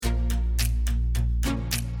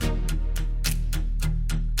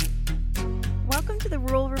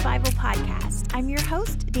podcast. I'm your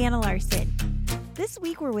host, Dana Larson. This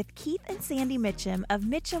week we're with Keith and Sandy Mitchum of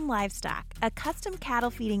Mitchum Livestock, a custom cattle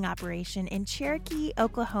feeding operation in Cherokee,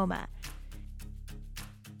 Oklahoma.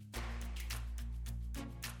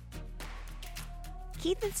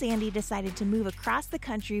 Keith and Sandy decided to move across the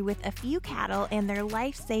country with a few cattle and their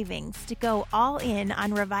life savings to go all in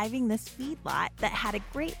on reviving this feedlot that had a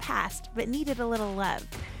great past but needed a little love.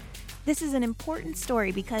 This is an important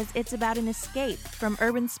story because it's about an escape from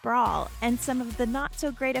urban sprawl and some of the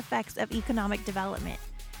not-so-great effects of economic development.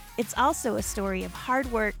 It's also a story of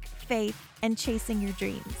hard work, faith, and chasing your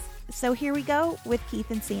dreams. So here we go with Keith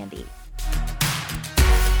and Sandy.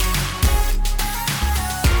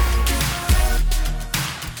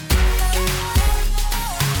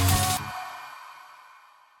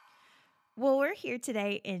 Well, we're here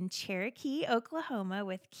today in Cherokee, Oklahoma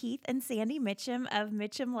with Keith and Sandy Mitchum of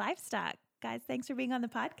Mitchum Livestock. Guys, thanks for being on the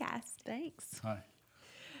podcast. Thanks. Hi.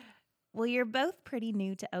 Well, you're both pretty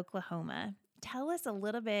new to Oklahoma. Tell us a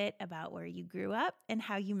little bit about where you grew up and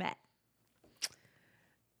how you met.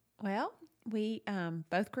 Well, we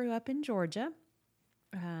both grew up in Georgia,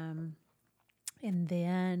 and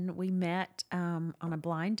then we met on a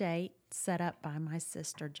blind date set up by my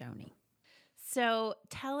sister, Joni. So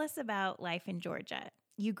tell us about life in Georgia.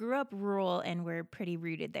 You grew up rural and were pretty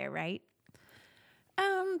rooted there, right?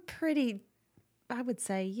 Pretty, I would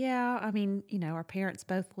say, yeah. I mean, our parents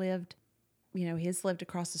both lived, his lived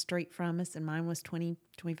across the street from us and mine was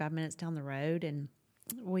 25 minutes down the road. And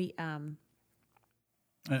we,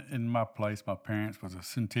 In my place, my parents was a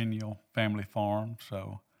Centennial family farm,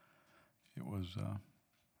 so it was,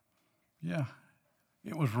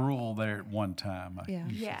 it was rural there at one time.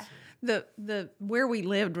 Yeah. The where we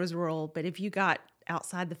lived was rural, but if you got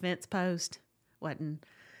outside the fence post, wasn't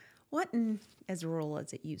as rural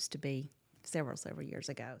as it used to be several years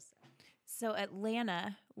ago. So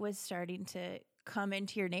Atlanta was starting to come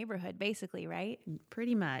into your neighborhood, basically, right?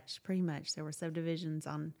 Pretty much. There were subdivisions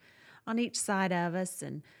on each side of us,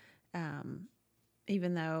 and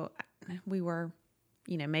even though we were,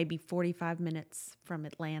 maybe 45 minutes from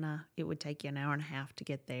Atlanta, it would take you an hour and a half to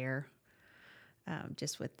get there.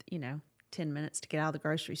 Just with, 10 minutes to get out of the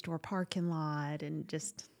grocery store parking lot and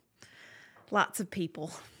just lots of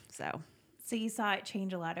people. So you saw it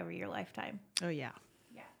change a lot over your lifetime. Oh, yeah.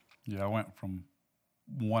 Yeah, I went from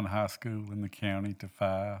one high school in the county to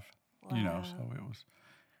 5, Wow. So it was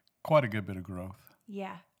quite a good bit of growth.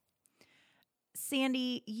 Yeah.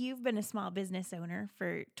 Sandy, you've been a small business owner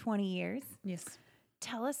for 20 years. Yes.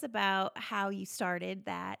 Tell us about how you started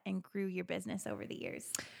that and grew your business over the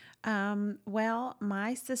years. Well,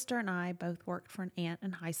 my sister and I both worked for an aunt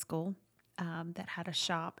in high school that had a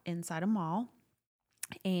shop inside a mall.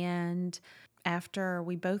 And after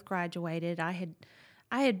we both graduated, I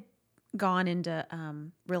had gone into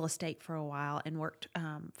real estate for a while and worked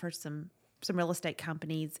for some real estate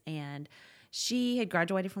companies. And she had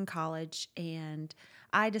graduated from college, and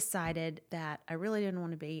I decided that I really didn't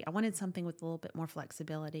want to be. I wanted something with a little bit more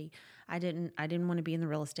flexibility. I didn't want to be in the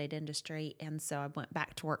real estate industry, and so I went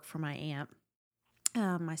back to work for my aunt.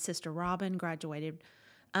 My sister Robin graduated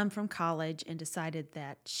from college and decided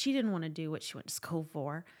that she didn't want to do what she went to school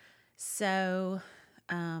for. So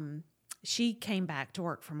she came back to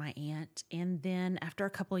work for my aunt, and then after a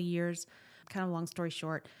couple of years, kind of long story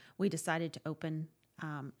short, we decided to open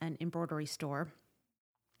an embroidery store.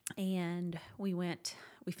 And we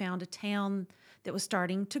found a town that was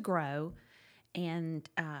starting to grow, and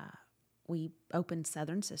we opened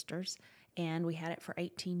Southern Sisters, and we had it for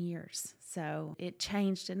 18 years. So it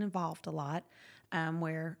changed and evolved a lot,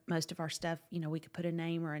 where most of our stuff, we could put a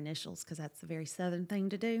name or initials because that's a very Southern thing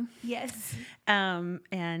to do. Yes.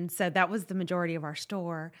 And so that was the majority of our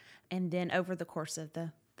store. And then over the course of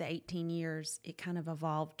the 18 years, it kind of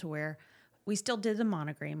evolved to where we still did the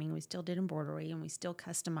monogramming, we still did embroidery, and we still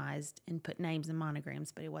customized and put names in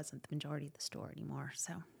monograms, but it wasn't the majority of the store anymore.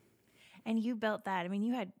 So, And you built that. I mean,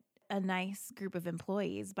 you had a nice group of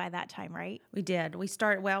employees by that time, right? we did. We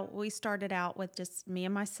started out with just me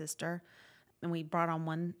and my sister, and we brought on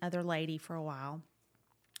one other lady for a while.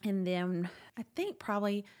 And then I think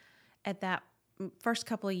probably at that first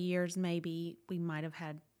couple of years, maybe we might have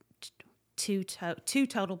had two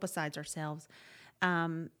total besides ourselves.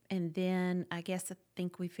 And then I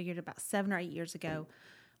think we figured about 7 or 8 years ago,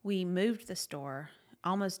 we moved the store,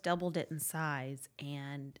 almost doubled it in size,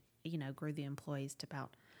 and, grew the employees to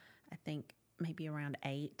about, I think, maybe around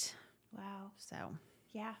 8. Wow. So,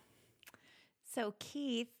 Yeah. So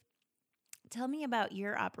Keith, tell me about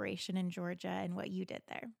your operation in Georgia and what you did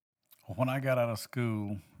there. When I got out of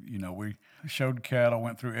school, we showed cattle,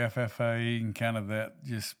 went through FFA and kind of that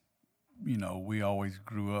just, we always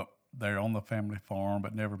grew up there on the family farm,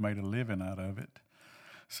 but never made a living out of it.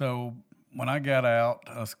 So when I got out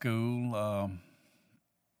of school,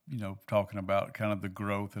 talking about kind of the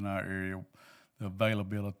growth in our area, the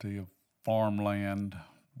availability of farmland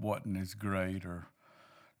wasn't as great, or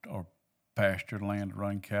pasture land to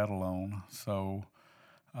run cattle on. So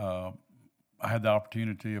I had the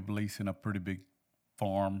opportunity of leasing a pretty big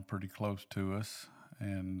farm pretty close to us.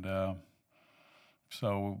 And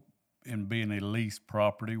so in being a leased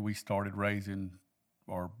property, we started raising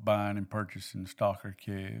or buying and purchasing stocker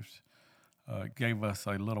calves. It gave us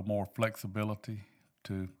a little more flexibility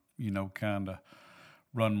to, kind of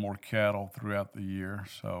run more cattle throughout the year.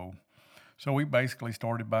 So we basically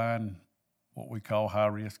started buying what we call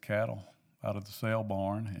high-risk cattle out of the sale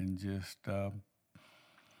barn, and just,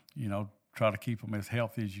 try to keep them as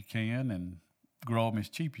healthy as you can and grow them as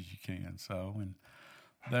cheap as you can. So, and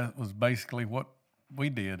that was basically what we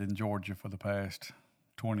did in Georgia for the past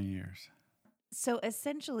 20 years. So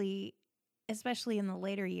essentially, especially in the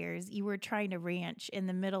later years, you were trying to ranch in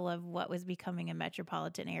the middle of what was becoming a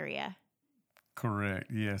metropolitan area. Correct.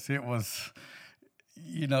 Yes, it was.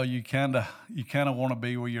 You kind of want to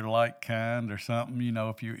be where you're like kind or something.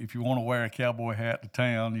 If you want to wear a cowboy hat to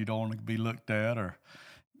town, you don't want to be looked at. Or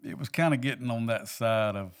it was kind of getting on that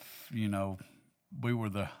side of, I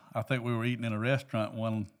think we were eating in a restaurant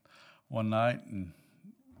one night, and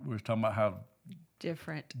we were talking about how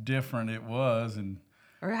different it was,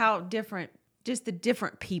 or how different, just the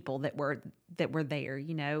different people that were there.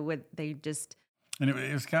 They just. And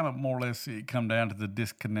it was kind of more or less, it come down to the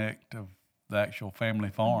disconnect of the actual family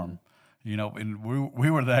farm, and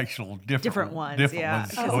we were the actual different ones. Yeah.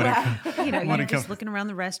 You're just looking around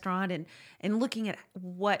the restaurant and looking at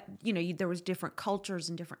what, there was different cultures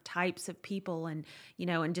and different types of people, and,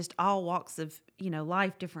 and just all walks of,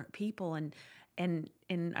 life, different people. And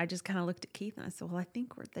I just kind of looked at Keith and I said, well, I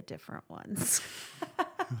think we're the different ones.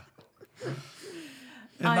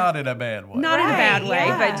 And not in a bad way. Not in a bad way,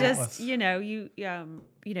 but just,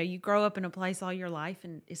 you grow up in a place all your life,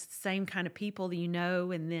 and it's the same kind of people that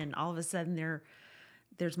and then all of a sudden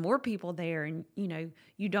there's more people there, and,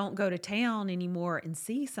 you don't go to town anymore and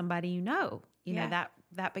see somebody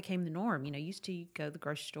that became the norm. Used to, you go to the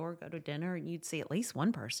grocery store, go to dinner, and you'd see at least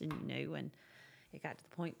one person you knew, and it got to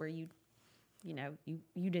the point where you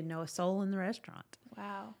didn't know a soul in the restaurant.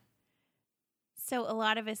 Wow. So a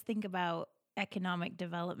lot of us think about economic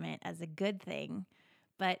development as a good thing,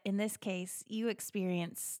 but in this case, you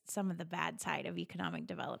experienced some of the bad side of economic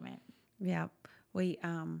development. Yeah,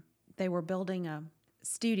 they were building a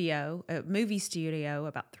movie studio,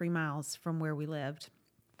 about 3 miles from where we lived.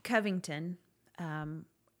 Covington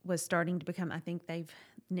was starting to become, I think they've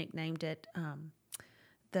nicknamed it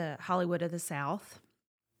the Hollywood of the South.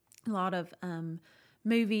 A lot of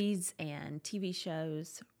movies and TV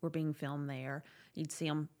shows were being filmed there. You'd see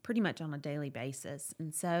them pretty much on a daily basis.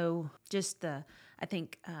 And so just I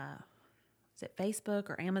think, is it Facebook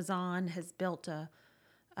or Amazon has built a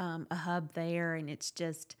hub there, and it's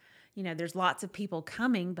just, there's lots of people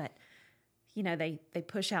coming, but, they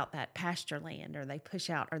push out that pasture land, or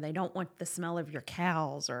they don't want the smell of your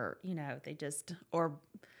cows, or, or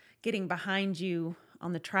getting behind you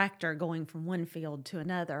on the tractor going from one field to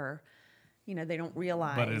another, they don't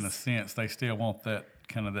realize. But in a sense, they still want that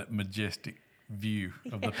kind of that majestic view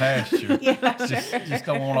of the pasture. Just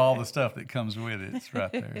don't want all the stuff that comes with it. It's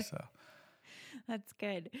right there. So that's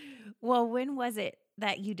good. Well, when was it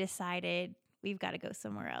that you decided we've got to go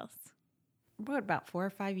somewhere else? About 4 or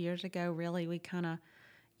 5 years ago, really, we kind of,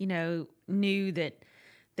 knew that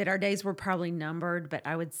our days were probably numbered, but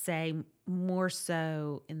I would say more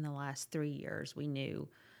so in the last 3 years, we knew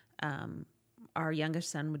our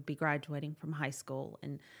youngest son would be graduating from high school,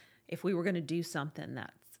 and if we were going to do something,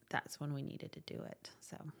 that's when we needed to do it.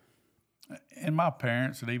 So, and my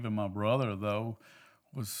parents and even my brother, though,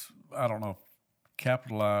 was, I don't know if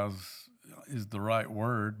capitalize is the right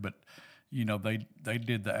word, but they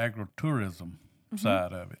did the agritourism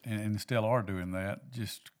side of it, and still are doing that,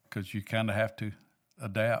 just because you kind of have to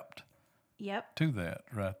adapt to that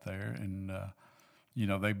right there. And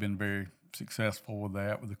they've been very successful with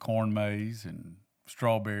that, with the corn maze and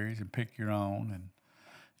strawberries and pick your own, and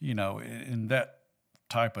in that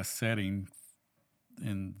type of setting,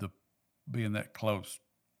 being that close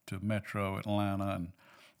to Metro Atlanta, and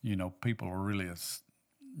people are really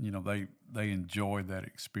they enjoy that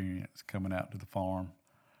experience coming out to the farm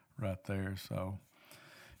right there. So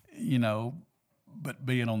but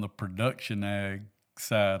being on the production ag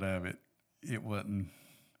side of it, it wasn't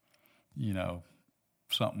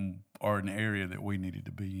something or an area that we needed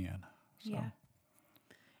to be in. So. Yeah.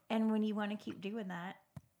 And when you want to keep doing that,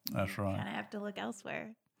 that's right. You kind of have to look elsewhere.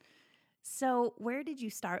 So, where did you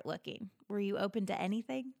start looking? Were you open to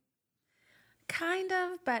anything? Kind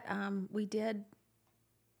of, but we did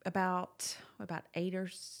about 8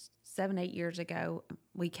 years ago.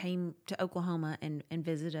 We came to Oklahoma and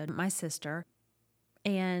visited my sister.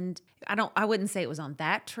 And I wouldn't say it was on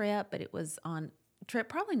that trip, but it was on a trip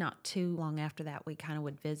probably not too long after that. We kind of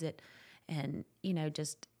would visit and,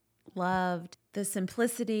 just loved the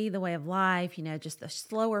simplicity, the way of life, just a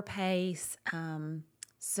slower pace.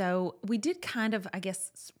 So we did kind of, I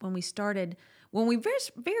guess, when we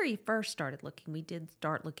very first started looking, we did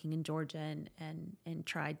start looking in Georgia and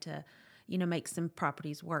tried to, make some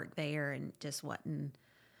properties work there, and just wasn't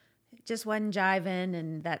jiving.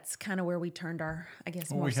 And that's kind of where we turned our, I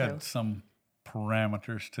guess, more we had some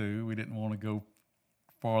parameters too. We didn't want to go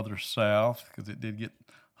farther south because it did get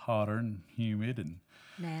hotter and humid and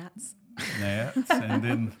gnats. And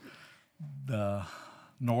then the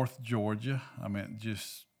North Georgia,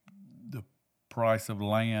 just the price of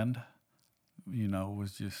land,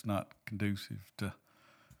 was just not conducive to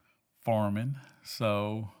farming.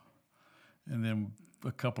 So, and then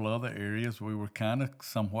a couple other areas we were kind of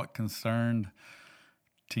somewhat concerned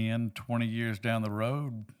 10, 20 years down the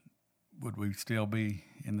road, would we still be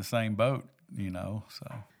in the same boat,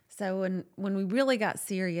 So when we really got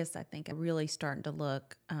serious, I think really starting to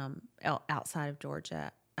look outside of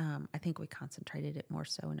Georgia, I think we concentrated it more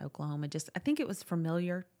so in Oklahoma. I think it was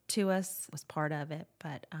familiar to us, was part of it,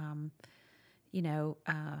 but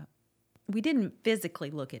we didn't physically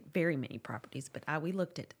look at very many properties, but we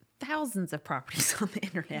looked at thousands of properties on the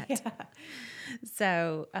internet. Yeah.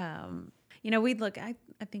 So, we'd look, I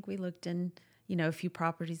think we looked in, a few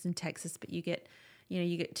properties in Texas, but you get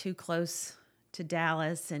too close to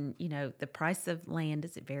Dallas, and, the price of land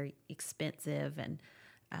is very expensive, and,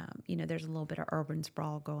 there's a little bit of urban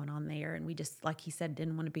sprawl going on there. And we just, like he said,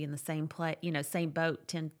 didn't want to be in the same same boat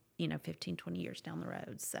 10, 15, 20 years down the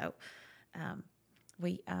road. So,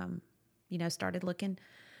 we, started looking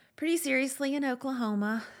pretty seriously in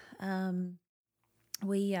Oklahoma.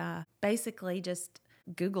 We basically just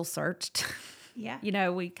Google searched. Yeah.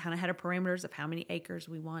 We kind of had a parameters of how many acres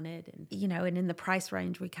we wanted, and, and in the price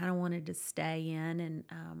range we kind of wanted to stay in. And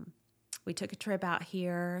we took a trip out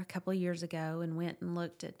here a couple of years ago and went and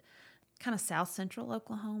looked at kind of south central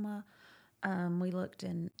Oklahoma. We looked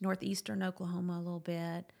in northeastern Oklahoma a little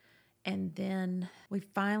bit. And then we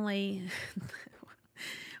finally,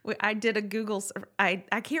 I did a Google, I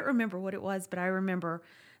can't remember what it was, but I remember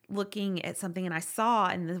looking at something and I saw,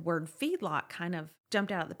 and the word feedlot kind of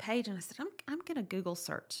jumped out of the page, and I said, I'm going to Google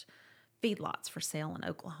search feedlots for sale in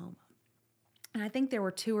Oklahoma. And I think there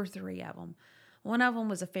were 2 or 3 of them. One of them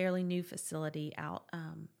was a fairly new facility out,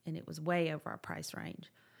 and it was way over our price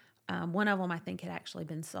range. One of them I think had actually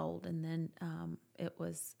been sold, and then it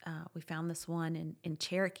was, we found this one in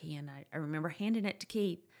Cherokee, and I remember handing it to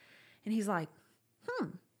Keith, and he's like,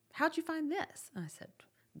 how'd you find this? And I said,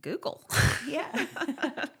 Google. Yeah.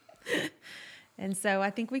 And so I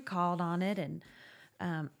think we called on it and,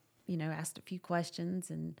 asked a few questions.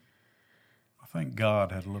 And I think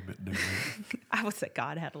God had a little bit to do with it. I would say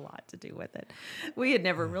God had a lot to do with it. We had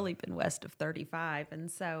never really been west of 35. And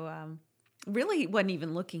so really wasn't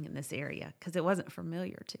even looking in this area because it wasn't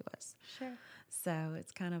familiar to us. Sure. So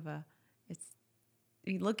it's kind of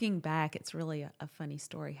looking back, it's really a funny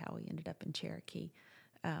story how we ended up in Cherokee.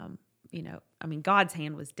 God's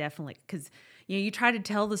hand was definitely, because, you try to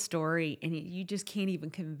tell the story and you just can't even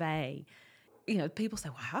convey. People say,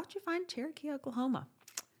 well, how'd you find Cherokee, Oklahoma?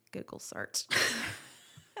 Google search.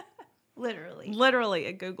 Literally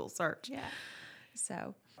a Google search. Yeah.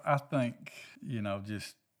 So I think,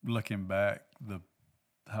 just looking back,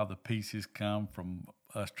 how the pieces come from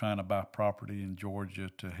us trying to buy property in Georgia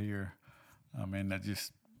to here. That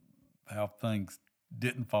just how things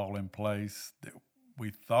didn't fall in place that we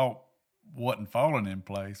thought wasn't falling in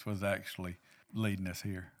place was actually leading us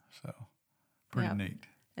here. So pretty neat.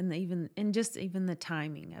 And even the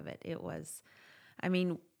timing of it, it was, I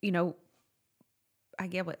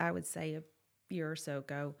get what I would say a year or so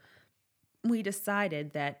ago, we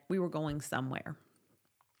decided that we were going somewhere.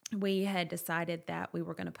 We had decided that we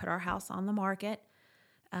were going to put our house on the market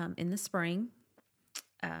in the spring.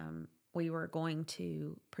 We were going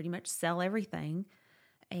to pretty much sell everything.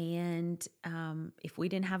 And if we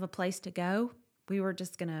didn't have a place to go, we were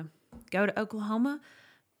just going to go to Oklahoma,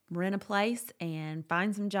 rent a place, and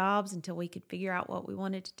find some jobs until we could figure out what we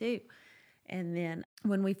wanted to do. And then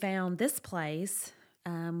when we found this place,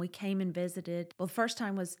 we came and visited. Well, the first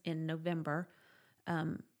time was in November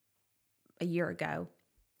a year ago.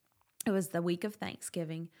 It was the week of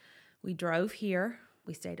Thanksgiving. We drove here.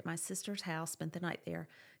 We stayed at my sister's house, spent the night there,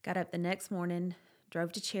 got up the next morning,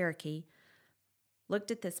 drove to Cherokee, looked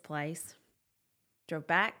at this place, drove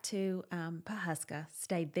back to Pawhuska,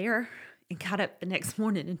 stayed there, and got up the next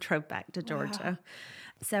morning and drove back to Georgia. Wow.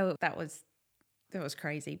 So that was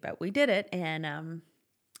crazy, but we did it, and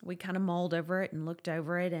we kind of mulled over it and looked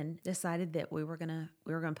over it and decided that we were gonna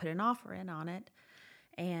put an offer in on it.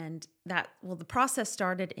 And the process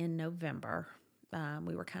started in November.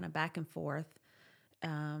 We were kind of back and forth,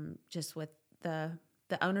 just with the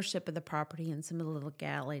ownership of the property and some of the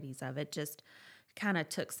legalities of it. Just kind of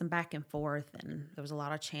took some back and forth, and there was a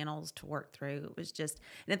lot of channels to work through. It was just,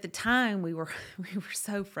 and at the time we were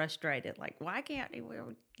so frustrated. Like, why can't we,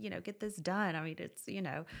 get this done? I mean, it's,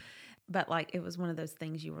 but like, it was one of those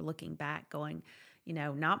things you were looking back going,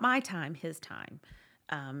 not my time, his time.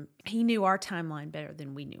 He knew our timeline better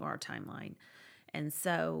than we knew our timeline. And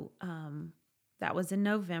so that was in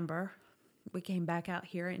November. We came back out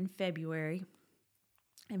here in February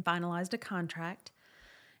and finalized a contract.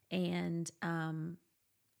 And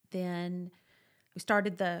then we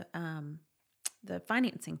started the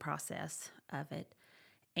financing process of it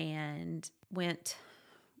and went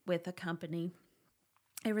with a company.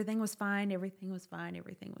 Everything was fine.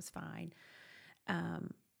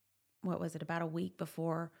 What was it, about a week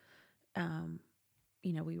before,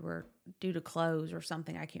 we were due to close or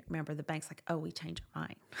something. I can't remember. The bank's like, oh, we changed our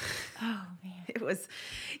mind. Oh, man. It was,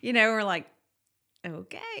 we're like,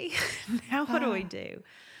 okay, now what do we do?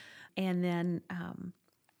 And then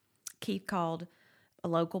Keith called a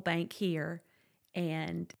local bank here,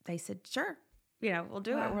 and they said, sure, we'll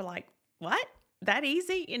do it. We're like, what? That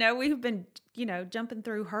easy? We've been, jumping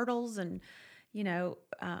through hurdles and,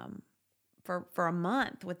 for a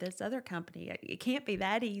month with this other company. It can't be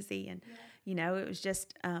that easy. And, it was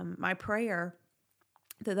just my prayer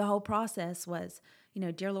that the whole process was,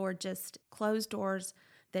 dear Lord, just close doors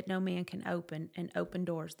that no man can open and open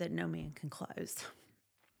doors that no man can close.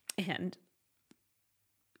 And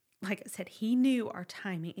like I said, he knew our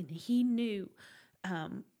timing, and he knew,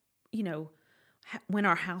 when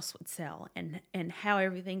our house would sell and how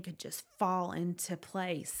everything could just fall into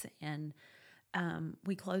place. And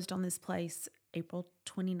we closed on this place April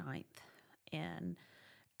 29th. And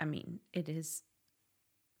I mean,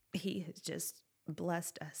 he has just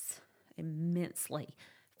blessed us immensely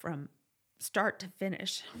from start to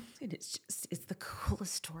finish. And it's the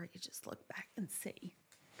coolest story to just look back and see.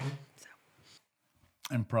 So.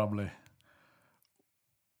 And probably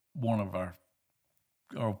one of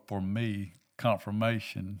for me,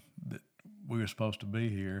 confirmation that we were supposed to be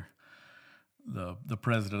here. The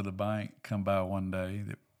president of the bank come by one day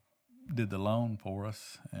that did the loan for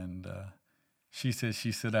us, and she said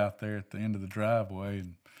she sat out there at the end of the driveway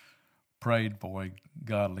and prayed for a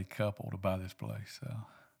godly couple to buy this place. So.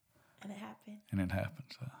 And it happened.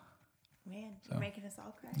 So. Man, you're making us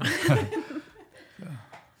all cry.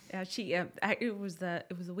 Yeah, it was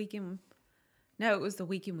the weekend. No, it was the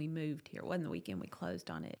weekend we moved here. It wasn't the weekend we closed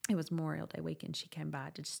on it. It was Memorial Day weekend. She came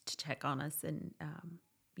by to check on us and,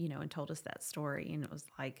 and told us that story. And it was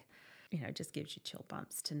like, just gives you chill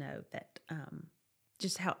bumps to know that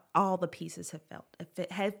just how all the pieces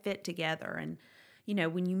have fit together. And,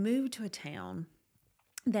 when you move to a town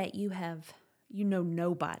that you have,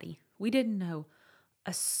 nobody. We didn't know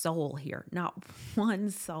a soul here, not one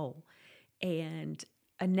soul. And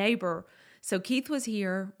a neighbor. So Keith was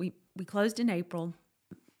here. We closed in April.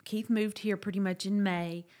 Keith moved here pretty much in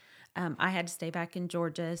May. I had to stay back in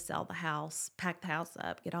Georgia, sell the house, pack the house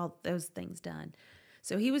up, get all those things done.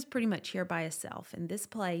 So he was pretty much here by himself. And this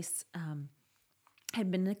place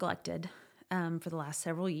had been neglected for the last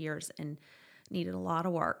several years and needed a lot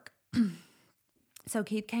of work. So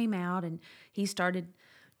Keith came out and he started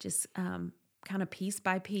just kind of piece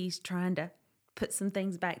by piece trying to put some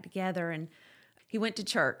things back together. And he went to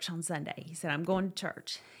church on Sunday. He said, I'm going to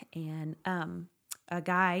church. And a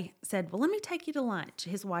guy said, well, let me take you to lunch.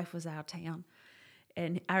 His wife was out of town.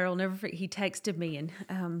 And I will never forget, he texted me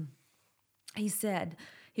and he said,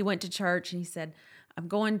 he went to church and he said, I'm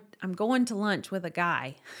going to lunch with a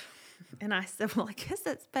guy. And I said, well, I guess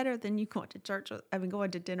that's better than you going to church.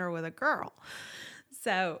 Going to dinner with a girl.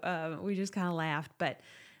 So we just kind of laughed. But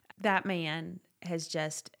that man has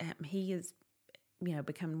just, he is,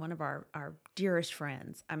 become one of our dearest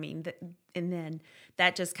friends. I mean, and then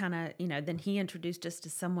that just kind of, then he introduced us to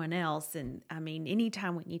someone else. And I mean,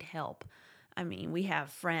 anytime we need help, I mean, we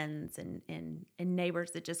have friends and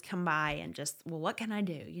neighbors that just come by and just, well, what can I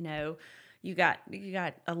do? You got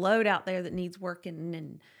a load out there that needs working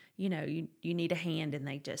and, you need a hand, and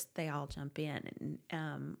they all jump in.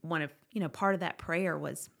 And one of, part of that prayer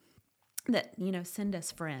was that, send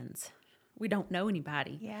us friends. We don't know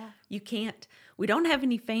anybody. Yeah. We don't have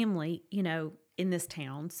any family, in this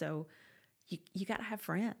town. So you got to have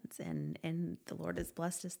friends, and the Lord has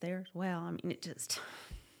blessed us there as well. I mean, it just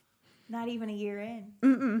Not even a year in.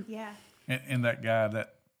 Mm-mm. Yeah. And that guy,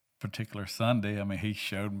 that particular Sunday, I mean, he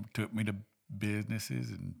took me to businesses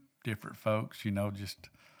and different folks, just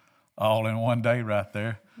all in one day right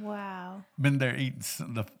there. Wow. Been there eating.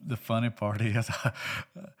 The funny part is,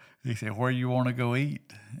 he said, "Where you want to go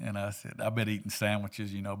eat?" And I said, "I've been eating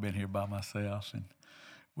sandwiches, been here by myself." And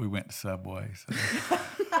we went to Subway. So.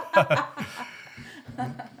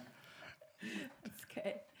 That's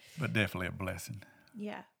good. But definitely a blessing.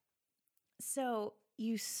 Yeah. So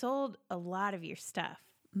you sold a lot of your stuff.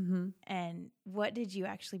 Mm-hmm. And what did you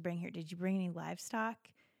actually bring here? Did you bring any livestock?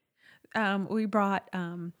 We brought,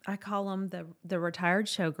 I call them the retired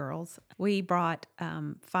showgirls. We brought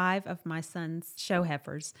 5 of my son's show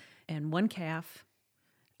heifers and 1 calf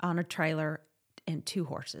on a trailer and 2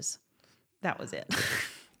 horses. That was it.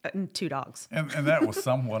 And 2 dogs. And that was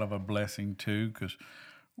somewhat of a blessing too, because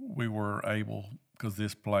we were able, because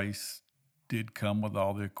this place did come with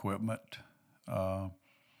all the equipment.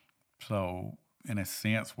 So in a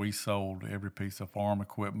sense, we sold every piece of farm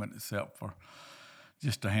equipment except for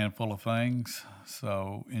just a handful of things.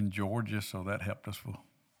 So in Georgia, so that helped us with,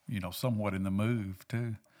 somewhat in the move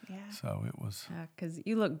too. Yeah. So it was. Because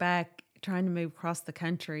you look back trying to move across the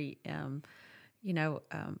country,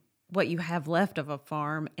 what you have left of a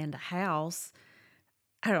farm and a house,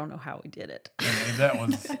 I don't know how we did it. And that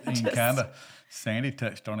was kind of, Sandy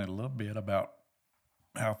touched on it a little bit about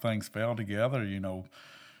how things fell together.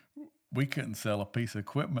 We couldn't sell a piece of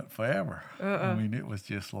equipment forever. I mean, it was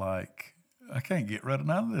just like, I can't get rid of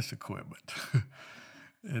none of this equipment.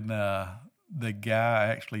 And the guy I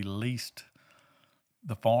actually leased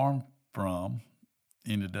the farm from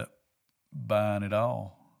ended up buying it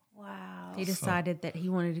all. Wow. He decided that he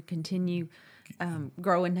wanted to continue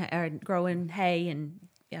growing hay and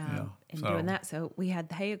doing that. So we had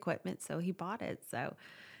the hay equipment, so he bought it. So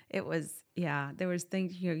it was, there was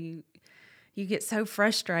things, you get so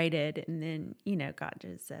frustrated, and then, God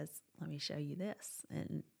just says, let me show you this.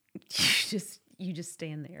 And you just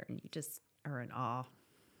stand there and you just are in awe.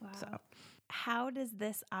 Wow. So How does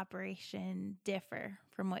this operation differ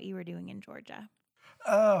from what you were doing in Georgia?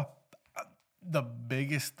 The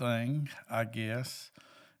biggest thing, I guess,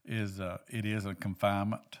 is it is a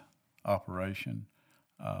confinement operation.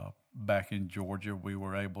 Back in Georgia, we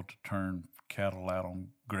were able to turn cattle out on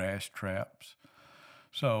grass traps.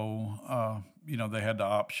 So, they had the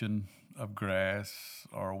option of grass,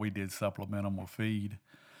 or we did supplement them with feed.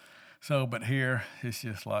 So, but here, it's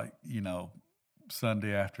just like,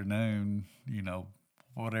 Sunday afternoon,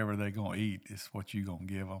 whatever they're going to eat is what you're going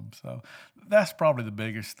to give them. So that's probably the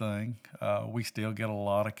biggest thing. We still get a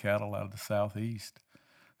lot of cattle out of the southeast.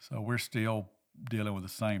 So we're still dealing with the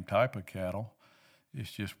same type of cattle.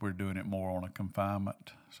 It's just we're doing it more on a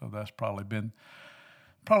confinement. So that's probably been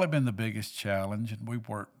the biggest challenge. And we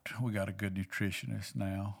got a good nutritionist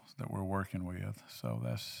now that we're working with. So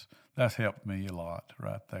that's helped me a lot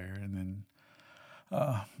right there. And then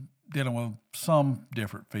dealing with some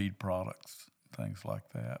different feed products, things like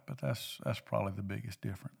that. But that's probably the biggest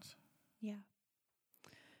difference. Yeah.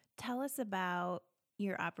 Tell us about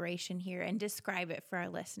your operation here and describe it for our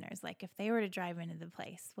listeners. Like if they were to drive into the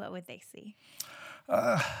place, what would they see?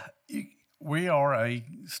 We are a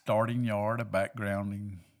starting yard, a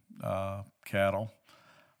backgrounding cattle.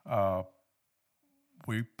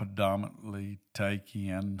 We predominantly take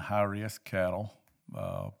in high-risk cattle.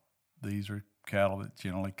 These are cattle that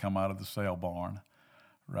generally come out of the sale barn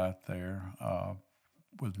right there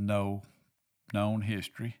with no known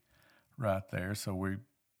history right there. So we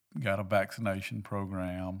got a vaccination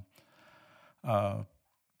program.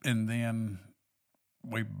 And then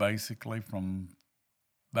we basically, from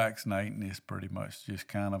vaccinating, is pretty much just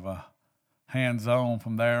kind of a hands-on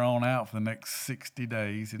from there on out for the next 60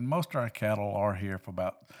 days. And most of our cattle are here for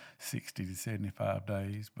about 60 to 75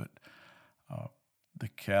 days, but the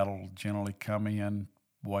cattle generally come in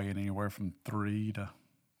weighing anywhere from 3 to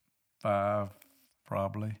 5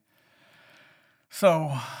 probably.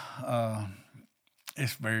 So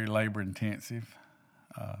it's very labor intensive.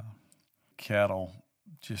 Cattle,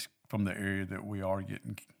 just from the area that we are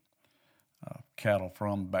getting cattle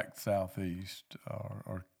from back southeast,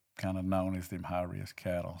 are kind of known as them high-risk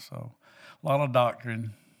cattle. So a lot of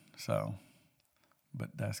doctrine. So, but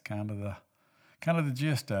that's kind of the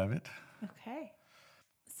gist of it. Okay.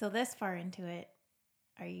 So this far into it,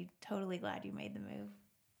 are you totally glad you made the move?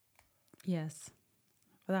 yes,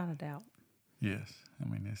 without a doubt. Yes, I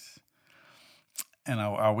mean and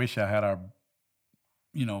I wish I had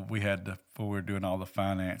we had when we were doing all the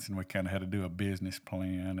financing, we kind of had to do a business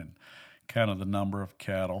plan and kind of the number of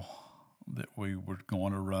cattle that we were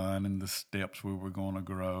going to run and the steps we were going to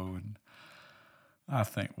grow. And I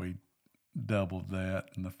think we doubled that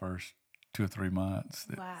in the first 2 or 3 months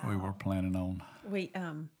that we were planning on.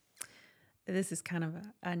 This is kind of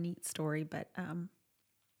a neat story, but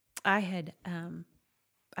I had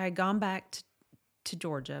gone back to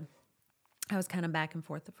Georgia. I was kind of back and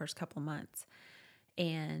forth the first couple of months,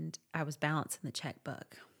 and I was balancing the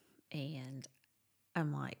checkbook, and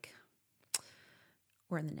I'm like,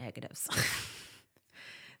 we're in the negatives.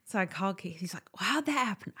 So I called Keith. He's like, well, how'd that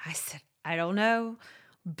happen? I said, I don't know,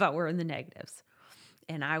 but we're in the negatives.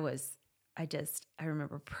 And I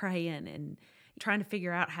remember praying and trying to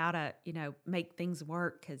figure out how to, make things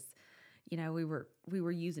work, because, we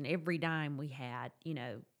were using every dime we had,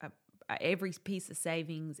 every piece of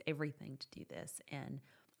savings, everything to do this. And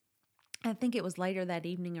I think it was later that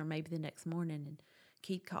evening or maybe the next morning, and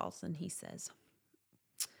Keith calls and he says,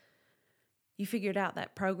 you figured out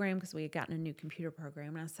that program? Because we had gotten a new computer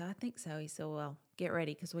program. And I said, I think so. He said, well, get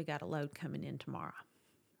ready because we got a load coming in tomorrow.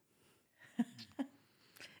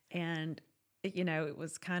 And, it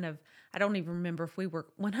was kind of, I don't even remember if we were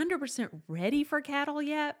 100% ready for cattle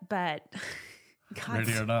yet, but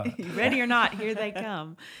ready or not, here they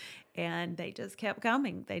come. And they just kept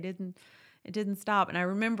coming. It didn't stop. And I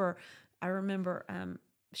remember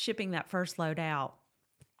shipping that first load out.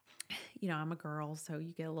 I'm a girl, so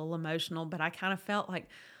you get a little emotional, but I kind of felt like,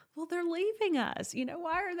 well, they're leaving us.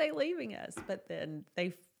 Why are they leaving us? But then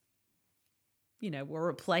they, were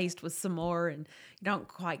replaced with some more, and you don't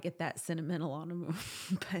quite get that sentimental on them.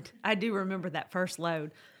 But I do remember that first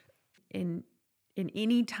load. In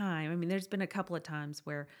any time, I mean, there's been a couple of times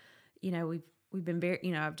where, we've been very,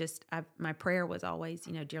 my prayer was always,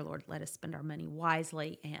 dear Lord, let us spend our money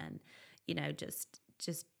wisely, and,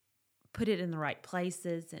 just put it in the right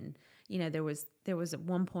places. And, there was at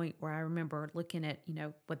one point where I remember looking at,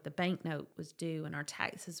 what the banknote was due and our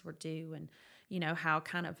taxes were due, and,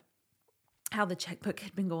 how the checkbook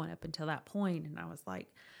had been going up until that point. And I was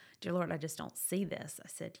like, dear Lord, I just don't see this. I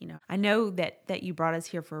said, I know that you brought us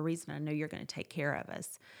here for a reason. I know you're going to take care of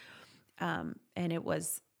us. And it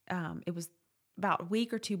was about a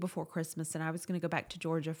week or two before Christmas, and I was going to go back to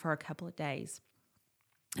Georgia for a couple of days.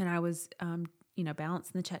 And I was,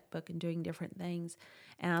 balancing the checkbook and doing different things.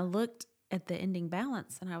 And I looked at the ending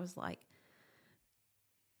balance, and I was like,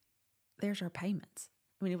 there's our payments.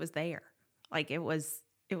 I mean, it was there. Like, it was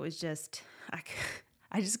just,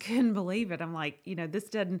 I just couldn't believe it. I'm like, this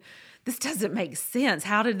doesn't make sense.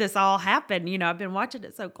 How did this all happen? I've been watching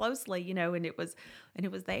it so closely, and it was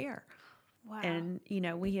there. Wow. And,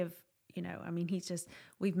 we have,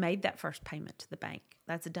 we've made that first payment to the bank.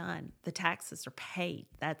 That's done. The taxes are paid.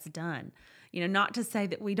 That's done. Not to say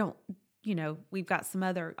that we don't, we've got some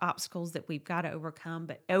other obstacles that we've got to overcome,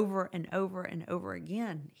 but over and over and over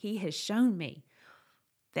again, he has shown me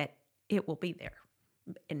that it will be there.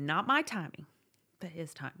 And not my timing, but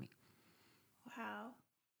his timing. Wow.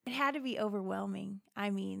 It had to be overwhelming. I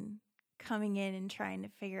mean, coming in and trying to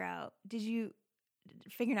figuring out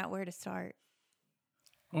where to start?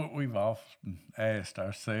 Well, we've often asked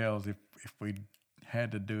ourselves if we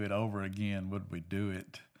had to do it over again, would we do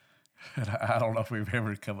it? And I don't know if we've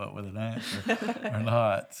ever come up with an answer or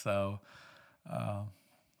not. So,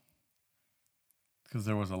 because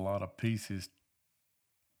there was a lot of pieces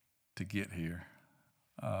to get here.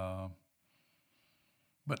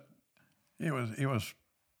 But it was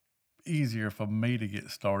easier for me to get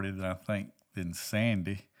started, than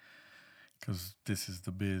Sandy, because this is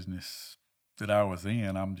the business that I was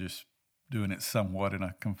in. I'm just doing it somewhat in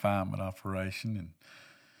a confinement operation, and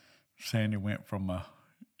Sandy went from a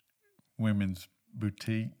women's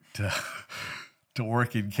boutique to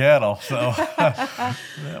working cattle. So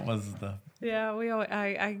that was the... Yeah,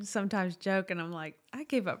 I sometimes joke, and I'm like, I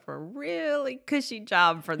gave up a really cushy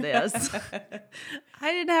job for this.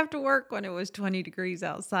 I didn't have to work when it was 20 degrees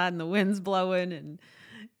outside and the wind's blowing and,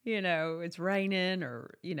 it's raining,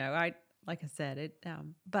 or, like I said,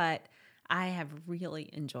 but I have really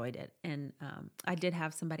enjoyed it. And I did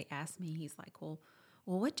have somebody ask me, he's like, well,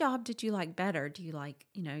 what job did you like better? Do you like,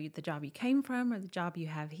 the job you came from or the job you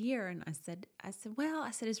have here? And I said,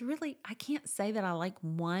 it's really, I can't say that I like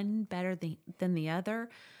one better than the other,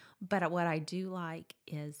 but what I do like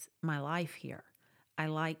is my life here. I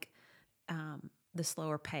like the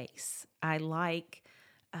slower pace. I like,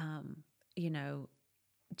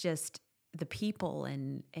 just the people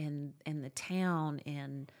and the town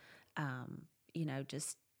and,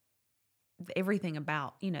 just everything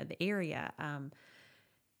about, the area.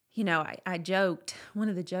 I joked, one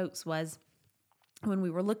of the jokes was when we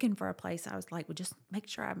were looking for a place, I was like, well, just make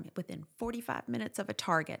sure I'm within 45 minutes of a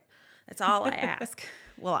Target. That's all I ask.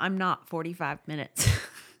 Well, I'm not 45 minutes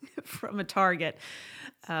from a Target.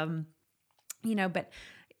 But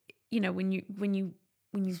when you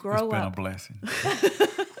grow It's been up, a blessing.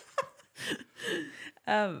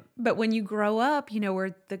 but when you grow up,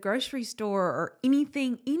 where the grocery store or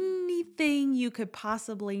anything you could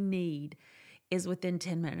possibly need is within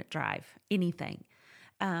 10-minute drive, anything,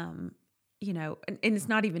 and it's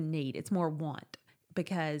not even need, it's more want,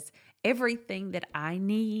 because everything that I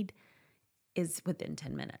need is within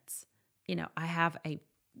 10 minutes. I have a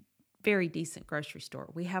very decent grocery store.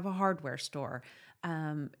 We have a hardware store.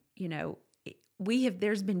 There's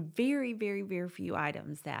been very, very, very few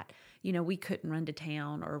items that, we couldn't run to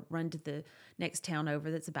town or run to the next town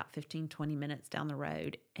over that's about 15, 20 minutes down the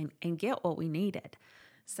road and get what we needed.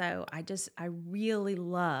 So I really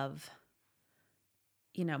love,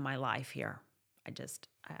 my life here. I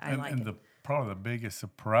like it. Probably the biggest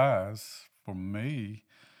surprise for me,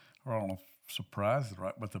 or I don't know if surprise is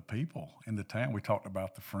right, but the people in the town. We talked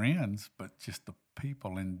about the friends, but just the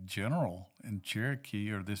people in general in Cherokee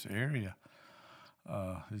or this area.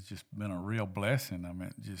 It's just been a real blessing. I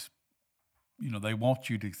mean, they want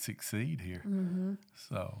you to succeed here. Mm-hmm.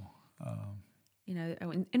 So,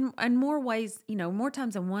 in more ways, more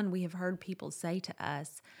times than one, we have heard people say to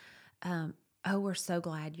us, oh, we're so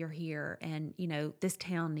glad you're here. And, this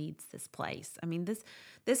town needs this place. I mean,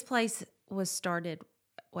 this place was started,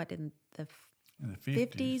 in the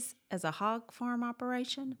 50s as a hog farm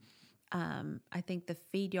operation. I think the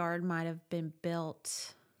feed yard might have been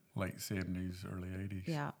built late 70s, early 80s.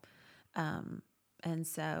 Yeah. And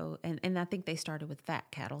so, and I think they started with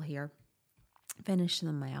fat cattle here, finishing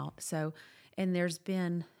them out. So, and there's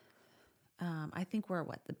been, I think we're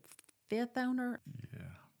the fifth owner?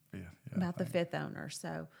 Yeah. About the fifth owner.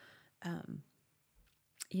 So,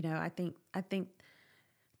 I think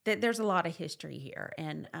that there's a lot of history here.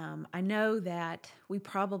 And I know that we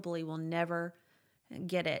probably will never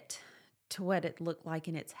get it to what it looked like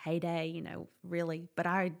in its heyday, really. But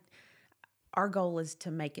our goal is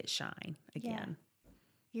to make it shine again. Yeah.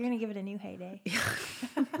 You're going to give it a new heyday.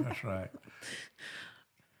 That's right.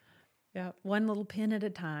 Yeah, one little pin at a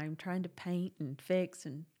time, trying to paint and fix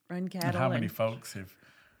and run cattle. And how many folks have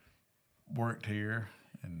worked here?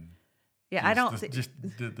 And yeah, I don't just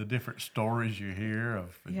the different stories you hear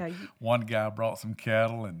of. Yeah, one guy brought some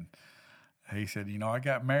cattle and he said, I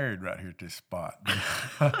got married right here at this spot.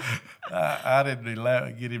 I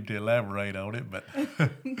didn't get him to elaborate on it, but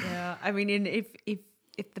yeah, I mean, and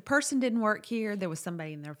if the person didn't work here, there was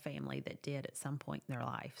somebody in their family that did at some point in their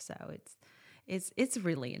life. So it's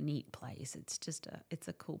really a neat place. It's just it's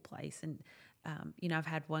a cool place. And I've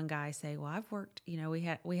had one guy say, well, I've worked,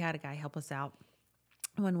 we had a guy help us out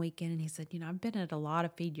one weekend, and he said, I've been at a lot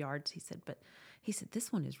of feed yards. He said,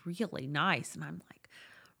 this one is really nice. And I'm like,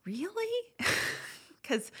 really?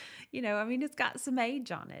 Because, it's got some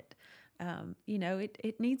age on it.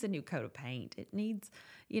 It needs a new coat of paint. It needs,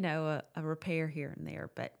 a repair here and there.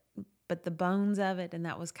 But the bones of it, and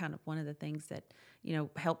that was kind of one of the things that,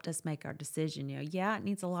 helped us make our decision. It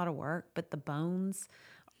needs a lot of work, but the bones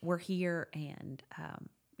were here, and,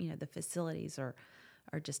 the facilities are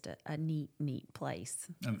just a neat place.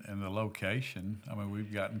 And the location, I mean,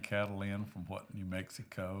 we've gotten cattle in from New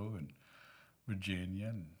Mexico and Virginia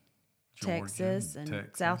and Georgia Texas and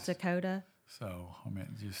South Dakota. So, I mean,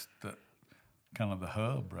 just kind of the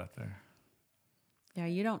hub right there. Yeah,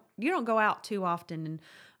 you don't go out too often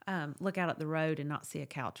and look out at the road and not see a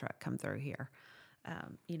cow truck come through here,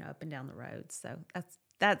 up and down the road. So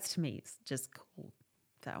that's to me, it's just cool.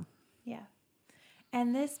 So yeah,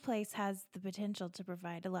 and this place has the potential to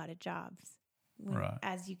provide a lot of jobs, right,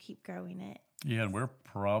 as you keep growing it. Yeah, and we're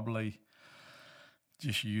probably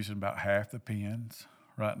just using about half the pens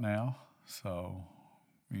right now. So,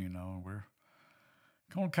 we're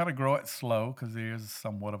going to kind of grow it slow because there is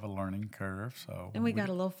somewhat of a learning curve. So, and we got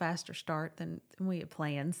a little faster start than we had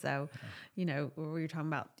planned. So, we were talking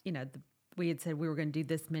about, we had said we were going to do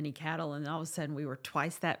this many cattle, and all of a sudden we were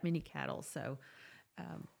twice that many cattle. So,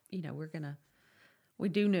 we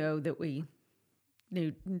do know that we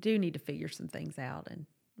do need to figure some things out and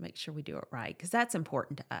make sure we do it right, because that's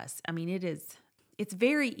important to us. I mean, it's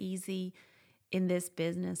very easy in this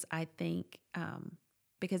business, I think,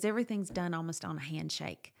 because everything's done almost on a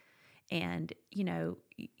handshake. And,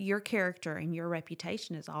 your character and your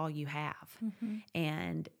reputation is all you have. Mm-hmm.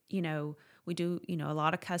 And, we do, a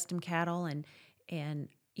lot of custom cattle and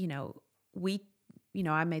we,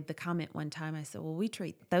 I made the comment one time, I said, well, we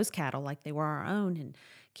treat those cattle like they were our own. And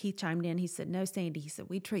Keith chimed in, he said, no, Sandy, he said,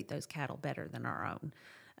 we treat those cattle better than our own.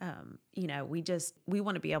 We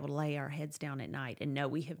want to be able to lay our heads down at night and know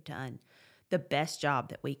we have done the best job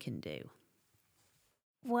that we can do.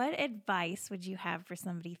 What advice would you have for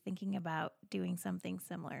somebody thinking about doing something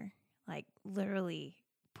similar, like literally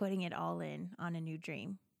putting it all in on a new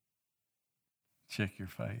dream? Check your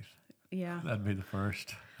faith. Yeah. That'd be the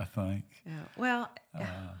first, I think. Yeah. Well,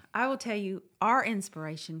 I will tell you, our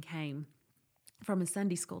inspiration came from a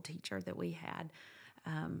Sunday school teacher that we had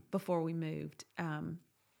before we moved.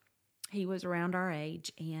 He was around our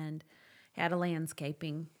age and had a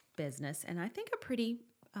landscaping business, and I think a pretty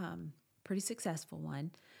successful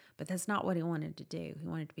one. But that's not what he wanted to do. He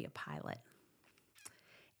wanted to be a pilot,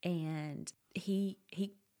 and he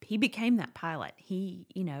became that pilot. He,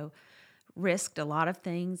 risked a lot of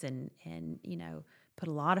things and put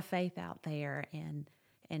a lot of faith out there, and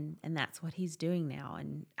that's what he's doing now.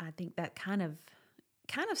 And I think that kind of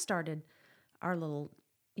started our little,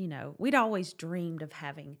 we'd always dreamed of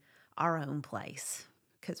having our own place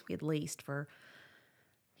because we had leased for,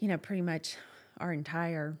 pretty much our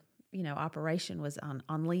entire, operation was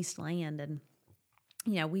on leased land. And,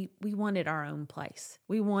 we wanted our own place.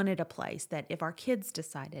 We wanted a place that if our kids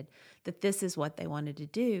decided that this is what they wanted to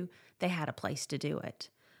do, they had a place to do it.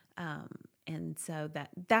 And so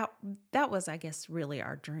that was, I guess, really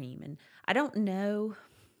our dream. And I don't know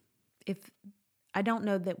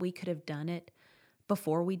that we could have done it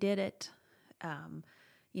before we did it.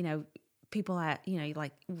 People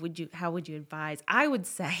how would you advise? I would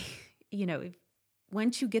say,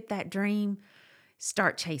 once you get that dream,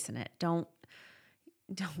 start chasing it. Don't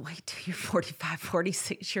wait till you're 45,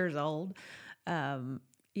 46 years old. I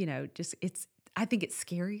think it's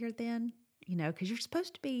scarier then, because you're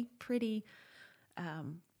supposed to be pretty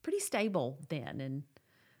stable then, and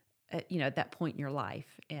at that point in your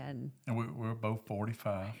life. And we're both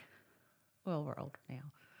 45. Well, we're older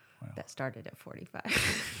now. Wow. That started at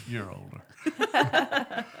 45. You're older.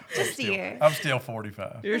 Just a year. I'm still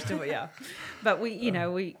 45. You're still, yeah. But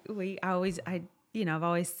I've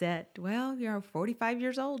always said, well, you're 45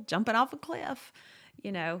 years old, jumping off a cliff,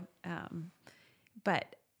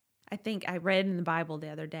 but I think I read in the Bible the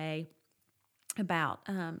other day about,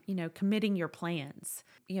 committing your plans.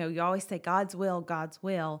 You always say God's will,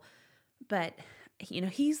 but,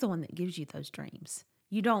 he's the one that gives you those dreams.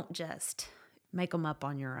 You don't just make them up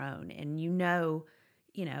on your own. And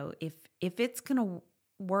if it's going to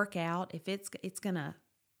work out, if it's going to,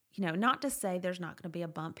 not to say there's not going to be a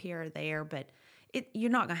bump here or there, but you're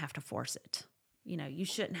not going to have to force it. You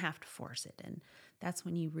shouldn't have to force it. And that's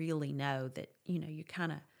when you really know that, you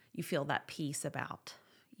feel that peace about,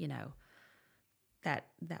 that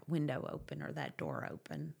window open or that door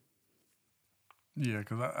open. Yeah,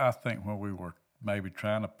 because I think when we were maybe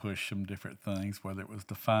trying to push some different things, whether it was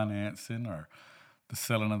the financing or the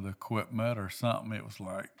selling of the equipment or something, it was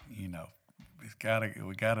like, we got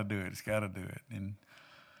to do it. It's got to do it. And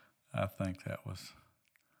I think that was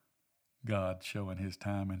God showing his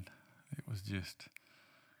timing. It was just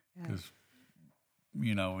because,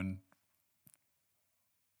 and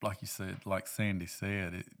like you said, like Sandy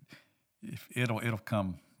said, it'll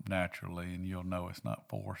come naturally, and you'll know it's not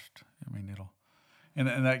forced. I mean,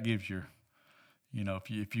 and that gives your,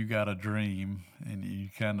 if you got a dream and you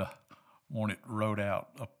kind of want it wrote out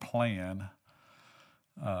a plan,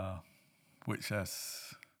 which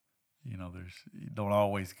that's, you don't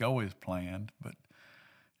always go as planned, but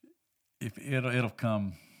if it'll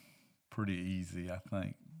come pretty easy, I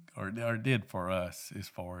think, or it did for us as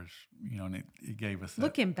far as, and it gave us that.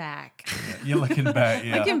 Looking back. Yeah, looking back,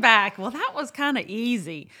 yeah. Looking back, well, that was kind of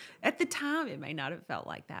easy. At the time, it may not have felt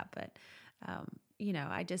like that, but,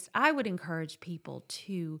 I would encourage people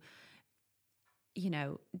to,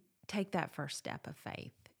 take that first step of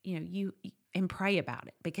faith, and pray about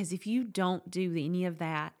it. Because if you don't do any of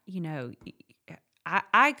that,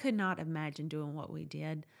 I could not imagine doing what we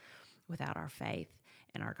did without our faith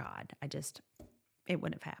in our God. It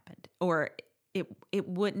wouldn't have happened, or it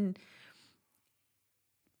wouldn't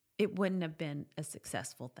have been a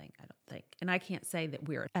successful thing, I don't think. And I can't say that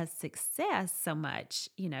we're a success so much.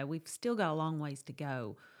 We've still got a long ways to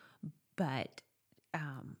go, but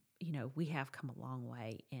we have come a long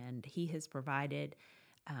way, and he has provided,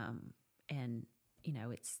 and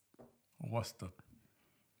it's. What's the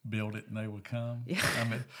build it and they will come? Yeah. I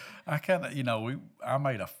mean, I kind of, I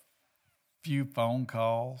made a few phone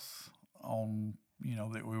calls on,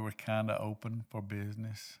 that we were kind of open for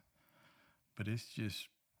business, but it's just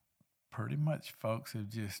pretty much folks have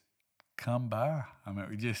just come by. I mean,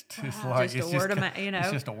 it's like, it's just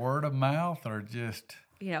a word of mouth, or just,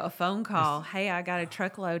 a phone call. Hey, I got a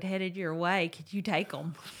truckload headed your way. Could you take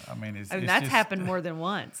them? I mean, that's just, happened more than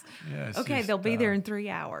once. Yeah. Okay, they'll be there in 3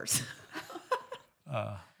 hours.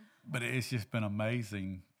 But it's just been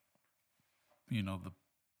amazing the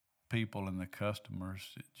people and the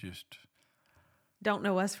customers, it just don't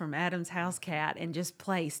know us from Adam's house cat and just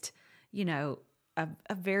placed, a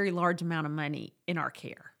very large amount of money in our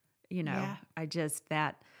care. Yeah. I just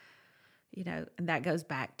that, and that goes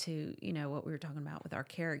back to, what we were talking about with our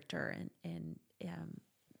character and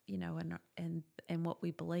what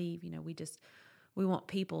we believe. We want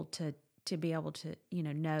people to be able to,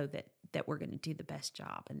 know that we're going to do the best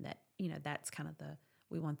job, and that, that's kind of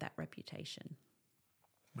we want that reputation.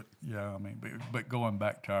 But yeah, I mean, but going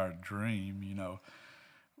back to our dream,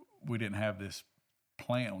 we didn't have this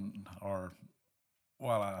plan, or,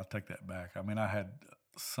 well, I take that back. I mean, I had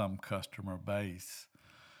some customer base,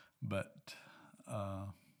 but,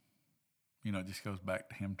 it just goes back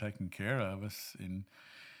to him taking care of us. And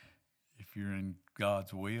if you're in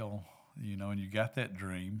God's will, and you got that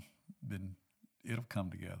dream, then it'll come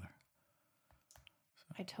together.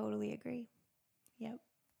 I totally agree. Yep.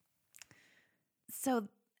 So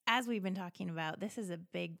as we've been talking about, this is a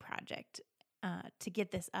big project to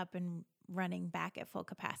get this up and running back at full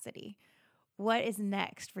capacity. What is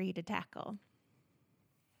next for you to tackle?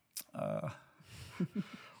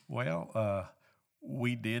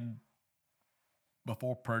 We did,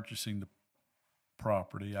 before purchasing the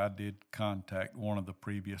property, I did contact one of the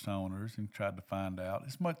previous owners and tried to find out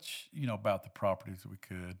as much, about the property as we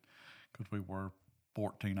could, because we were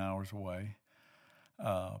 14 hours away.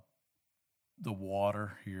 The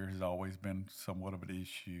water here has always been somewhat of an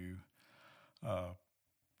issue.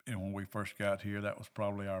 And when we first got here, that was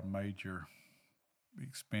probably our major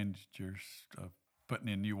expenditures of putting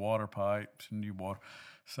in new water pipes and new water.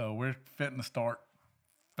 So we're fitting to start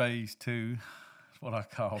phase 2, is what I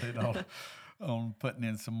call it, on putting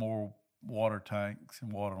in some more water tanks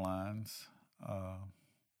and water lines.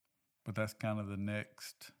 But that's kind of the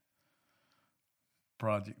next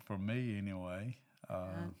project for me anyway.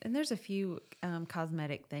 And there's a few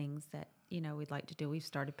cosmetic things that, we'd like to do. We've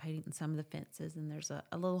started painting some of the fences, and there's a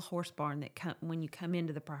little horse barn that when you come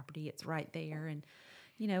into the property, it's right there. And,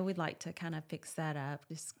 we'd like to kind of fix that up,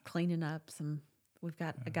 just cleaning up we've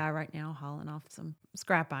got a guy right now hauling off some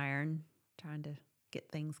scrap iron, trying to get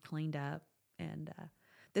things cleaned up. And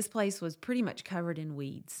this place was pretty much covered in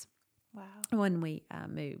weeds. Wow. When we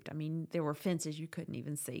moved. I mean, there were fences you couldn't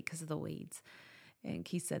even see because of the weeds. And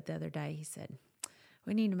Keith said the other day, he said,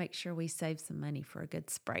 we need to make sure we save some money for a good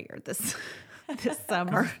sprayer this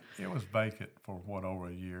summer. It was vacant for over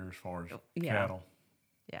a year as far as cattle.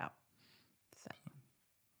 Yeah. So.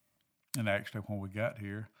 And actually, when we got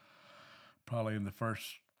here, probably in the first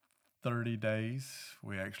 30 days,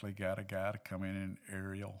 we actually got a guy to come in and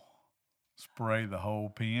aerial spray the whole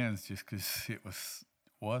pens, just because it was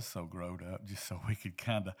so growed up, just so we could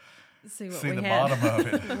kind of see the bottom of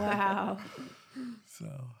it. Wow. So.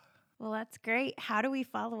 Well, that's great. How do we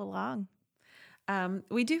follow along?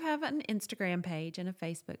 We do have an Instagram page and a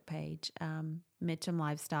Facebook page, Mitcham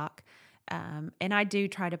Livestock. And I do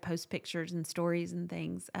try to post pictures and stories and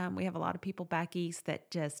things. We have a lot of people back east that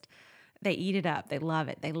they eat it up. They love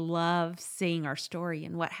it. They love seeing our story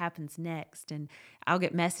and what happens next. And I'll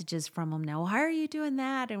get messages from them now. Well, how are you doing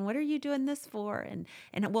that? And what are you doing this for? And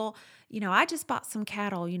well, I just bought some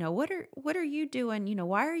cattle. What are you doing?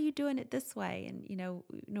 Why are you doing it this way?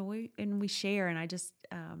 And we share. And I just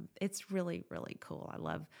it's really, really cool. I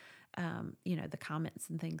love the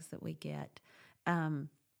comments and things that we get.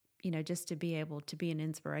 Just to be able to be an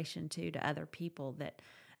inspiration to other people that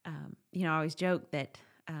I always joke that.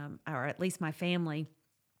 Or at least my family,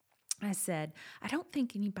 I said, I don't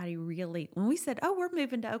think anybody really, when we said, oh, we're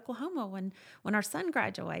moving to Oklahoma when our son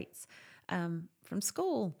graduates from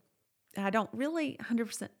school, I don't really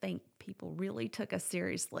 100% think people really took us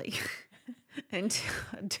seriously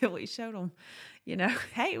until we showed them,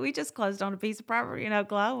 hey, we just closed on a piece of property in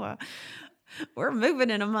Oklahoma. We're moving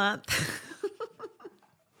in a month.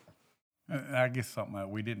 I guess something that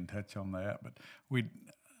we didn't touch on that, but we,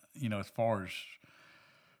 as far as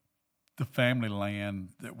the family land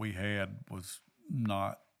that we had was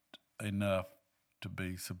not enough to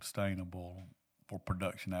be sustainable for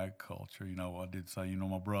production agriculture. I did say,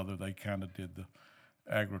 my brother, they kind of did the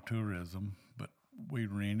agritourism, but we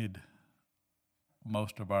rented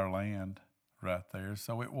most of our land right there.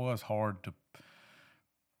 So it was hard to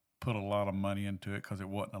put a lot of money into it because it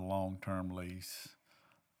wasn't a long-term lease.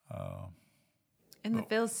 And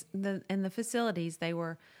the facilities, they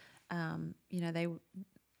were,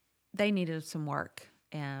 they needed some work.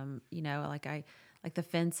 Like the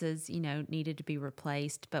fences, needed to be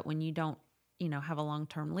replaced. But when you don't, have a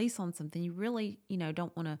long-term lease on something, you really,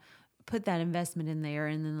 don't want to put that investment in there.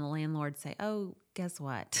 And then the landlord say, oh, guess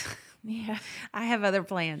what? Yeah. I have other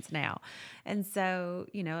plans now. And so,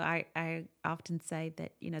 I often say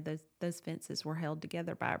that, those fences were held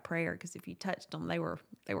together by a prayer, because if you touched them, they were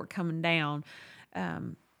coming down.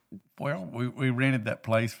 Well, we rented that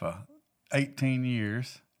place for 18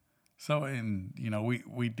 years. So,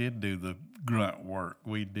 we did do the grunt work.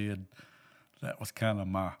 That was kind of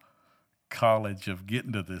my college of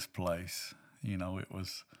getting to this place. It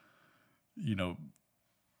was,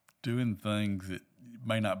 doing things that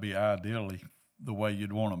may not be ideally the way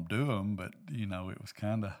you'd want them do them, but, it was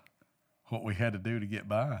kind of what we had to do to get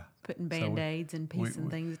by. Putting Band-Aids and piecing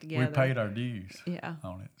things together. We paid our dues Yeah.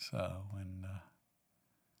 on it. So,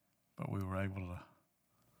 but we were able to.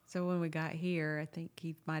 So when we got here, I think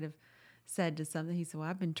Keith might have said to something, he said, well,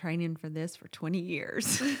 I've been training for this for 20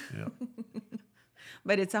 years. Yeah.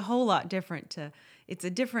 But it's a whole lot different it's a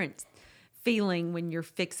different feeling when you're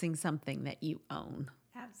fixing something that you own.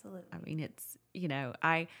 Absolutely. I mean, it's,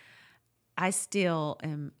 I still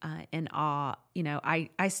am in awe.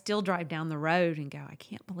 I still drive down the road and go, I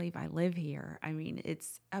can't believe I live here. I mean,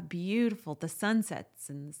 it's the sunsets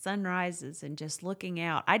and the sunrises and just looking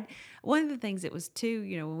out. One of the things that was too,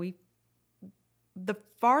 when the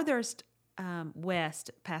farthest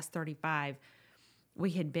west past 35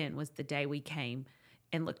 we had been was the day we came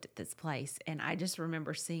and looked at this place. And I just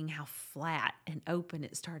remember seeing how flat and open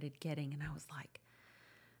it started getting. And I was like,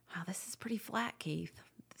 wow, this is pretty flat, Keith.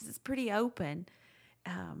 This is pretty open.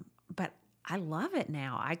 But I love it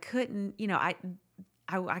now. I couldn't, I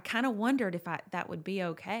kind of wondered if that would be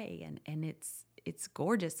okay. And it's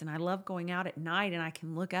gorgeous. And I love going out at night and I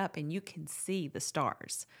can look up and you can see the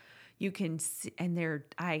stars. You can see, and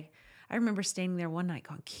I remember standing there one night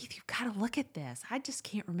going, Keith, you've got to look at this. I just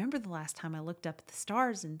can't remember the last time I looked up at the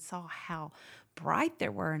stars and saw how bright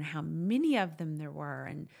there were and how many of them there were.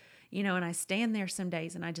 And, and I stand there some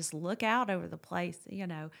days and I just look out over the place,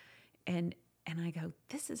 and I go,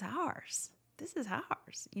 this is ours. This is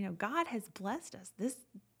ours. God has blessed us. This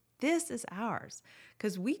is ours.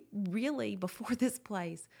 Because we really, before this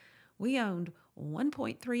place, we owned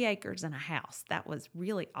 1.3 acres and a house. That was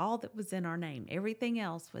really all that was in our name. Everything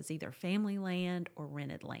else was either family land or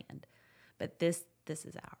rented land. But this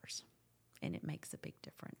is ours. And it makes a big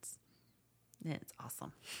difference. And it's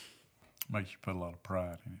awesome. Makes you put a lot of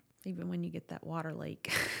pride in it. Even when you get that water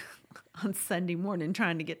leak on Sunday morning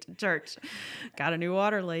trying to get to church. Got a new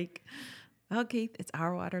water leak. Oh, Keith, it's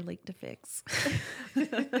our water leak to fix.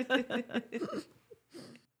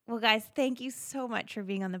 Well, guys, thank you so much for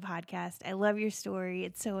being on the podcast. I love your story.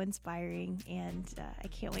 It's so inspiring, and I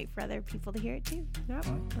can't wait for other people to hear it too. Yep.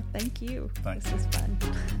 Well, thank you. Thanks. This was fun.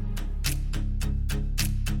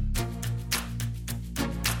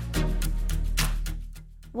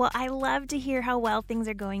 Well, I love to hear how well things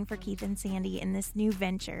are going for Keith and Sandy in this new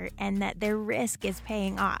venture and that their risk is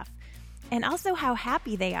paying off. And also how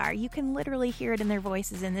happy they are. You can literally hear it in their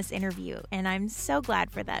voices in this interview, and I'm so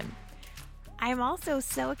glad for them. I'm also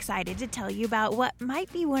so excited to tell you about what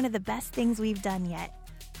might be one of the best things we've done yet,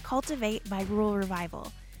 Cultivate by Rural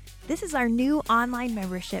Revival. This is our new online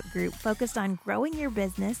membership group focused on growing your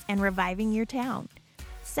business and reviving your town.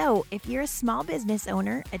 So if you're a small business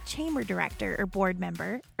owner, a chamber director or board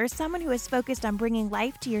member, or someone who is focused on bringing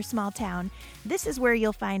life to your small town, this is where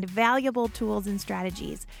you'll find valuable tools and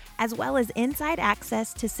strategies, as well as inside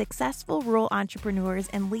access to successful rural entrepreneurs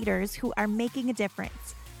and leaders who are making a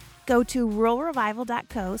difference. Go to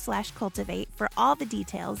ruralrevival.co/cultivate for all the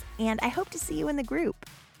details, and I hope to see you in the group.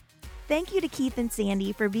 Thank you to Keith and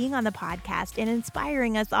Sandy for being on the podcast and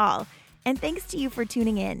inspiring us all. And thanks to you for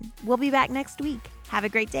tuning in. We'll be back next week. Have a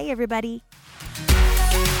great day, everybody.